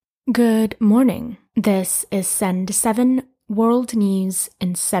Good morning. This is Send 7 World News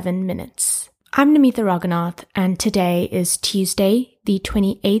in 7 minutes. I'm Namitha Raghunath, and today is Tuesday, the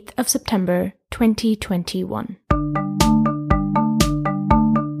 28th of September, 2021.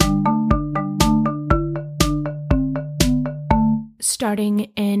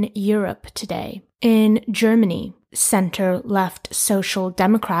 Starting in Europe today. In Germany, center-left Social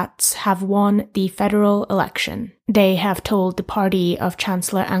Democrats have won the federal election. They have told the party of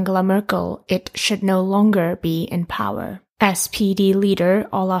Chancellor Angela Merkel it should no longer be in power. SPD leader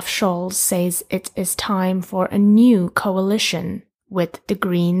Olaf Scholz says it is time for a new coalition with the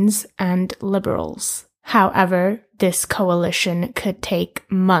Greens and Liberals. However, this coalition could take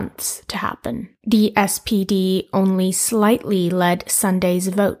months to happen. The SPD only slightly led Sunday's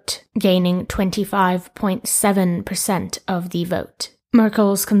vote, gaining 25.7% of the vote.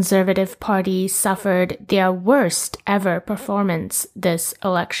 Merkel's Conservative Party suffered their worst ever performance this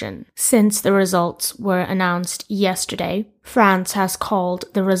election. Since the results were announced yesterday, France has called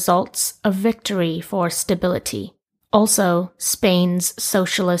the results a victory for stability. Also, Spain's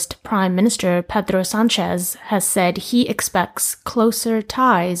socialist Prime Minister Pedro Sanchez has said he expects closer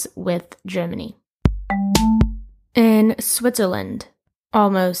ties with Germany. In Switzerland,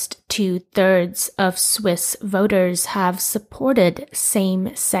 almost 2/3 of Swiss voters have supported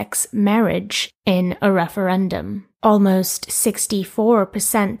same-sex marriage in a referendum. Almost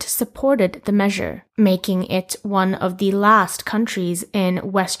 64% supported the measure, making it one of the last countries in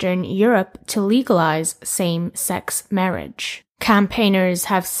Western Europe to legalize same-sex marriage. Campaigners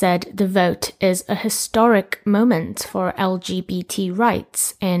have said the vote is a historic moment for LGBT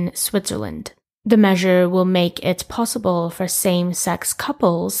rights in Switzerland. The measure will make it possible for same-sex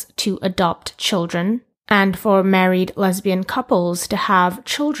couples to adopt children and for married lesbian couples to have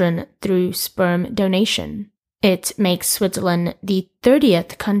children through sperm donation. It makes Switzerland the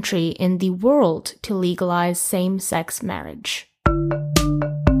 30th country in the world to legalize same-sex marriage.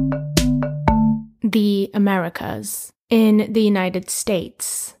 The Americas. In the United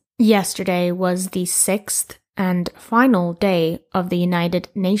States, yesterday was the 6th and final day of the United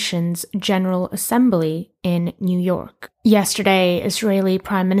Nations General Assembly in New York. Yesterday, Israeli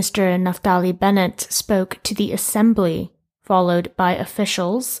Prime Minister Naftali Bennett spoke to the Assembly, followed by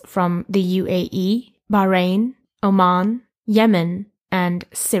officials from the UAE, Bahrain, Oman, Yemen, and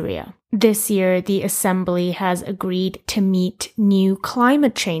Syria. This year, the Assembly has agreed to meet new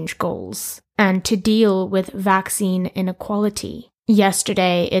climate change goals and to deal with vaccine inequality.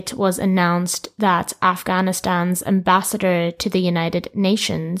 Yesterday, it was announced that Afghanistan's ambassador to the United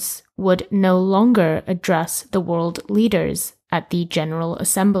Nations would no longer address the world leaders at the General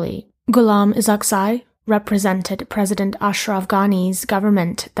Assembly. Ghulam Isaaqzai represented President Ashraf Ghani's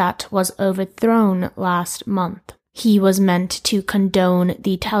government that was overthrown last month. He was meant to condone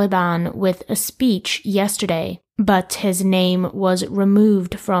the Taliban with a speech yesterday, but his name was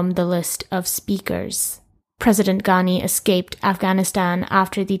removed from the list of speakers. President Ghani escaped Afghanistan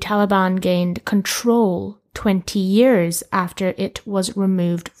after the Taliban gained control 20 years after it was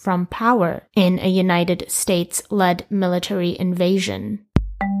removed from power in a United States-led military invasion.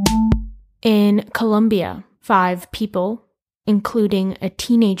 In Colombia, 5 people, including a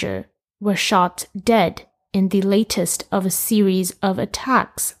teenager, were shot dead in the latest of a series of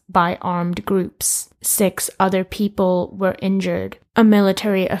attacks by armed groups. 6 other people were injured. A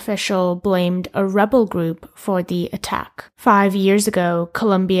military official blamed a rebel group for the attack. 5 years ago,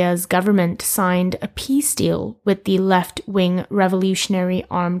 Colombia's government signed a peace deal with the left-wing Revolutionary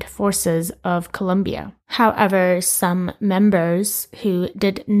Armed Forces of Colombia. However, some members who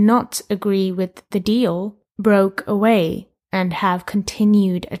did not agree with the deal broke away and have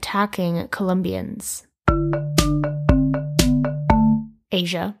continued attacking Colombians.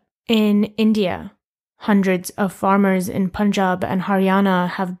 Asia. In India, hundreds of farmers in Punjab and Haryana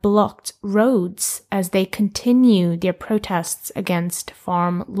have blocked roads as they continue their protests against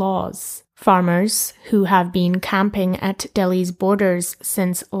farm laws. Farmers, who have been camping at Delhi's borders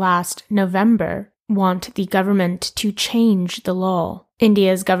since last November, want the government to change the law.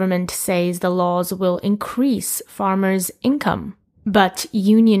 India's government says the laws will increase farmers' income, but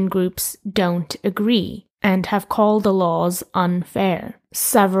union groups don't agree and have called the laws unfair.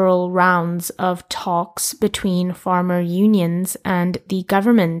 Several rounds of talks between farmer unions and the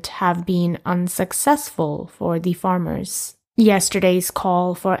government have been unsuccessful for the farmers. Yesterday's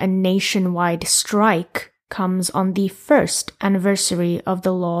call for a nationwide strike comes on the first anniversary of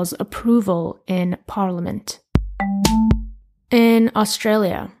the law's approval in Parliament. In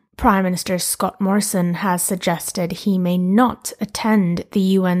Australia, Prime Minister Scott Morrison has suggested he may not attend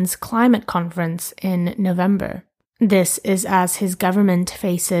the UN's climate conference in November. This is as his government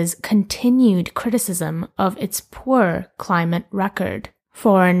faces continued criticism of its poor climate record.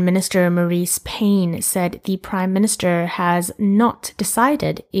 Foreign Minister Maurice Payne said the Prime Minister has not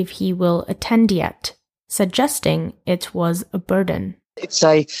decided if he will attend yet, suggesting it was a burden. It's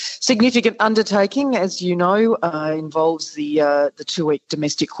a significant undertaking, as you know, involves the 2-week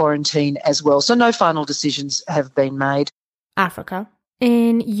domestic quarantine as well. So no final decisions have been made. Africa.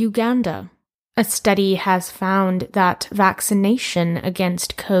 In Uganda, a study has found that vaccination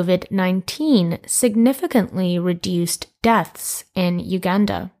against COVID-19 significantly reduced deaths in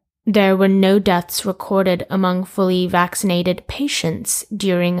Uganda. There were no deaths recorded among fully vaccinated patients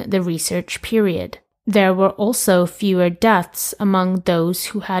during the research period. There were also fewer deaths among those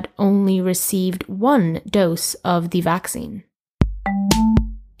who had only received one dose of the vaccine.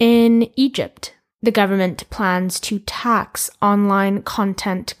 In Egypt, the government plans to tax online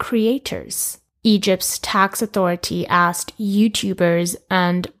content creators. Egypt's tax authority asked YouTubers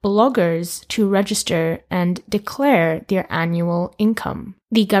and bloggers to register and declare their annual income.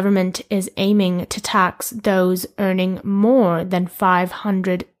 The government is aiming to tax those earning more than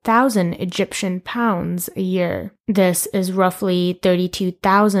 500,000 Egyptian pounds a year. This is roughly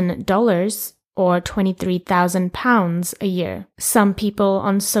 $32,000 or £23,000 a year. Some people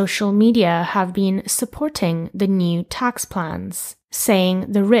on social media have been supporting the new tax plans, saying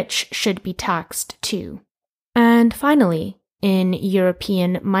the rich should be taxed too. And finally, in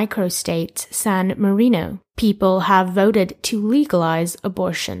European microstate San Marino, people have voted to legalize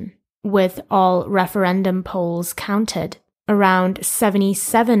abortion. With all referendum polls counted, around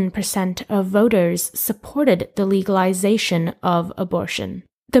 77% of voters supported the legalization of abortion.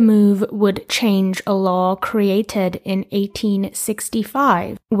 The move would change a law created in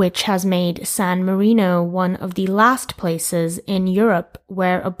 1865, which has made San Marino one of the last places in Europe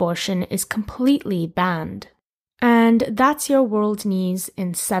where abortion is completely banned. And that's your world news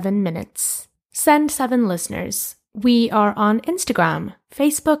in 7 minutes. Send 7 listeners. We are on Instagram,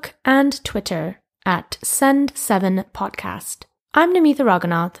 Facebook, and Twitter at Send7Podcast. I'm Namitha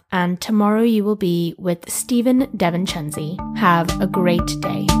Raghunath, and tomorrow you will be with Stephen Devincenzi. Have a great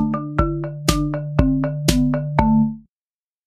day.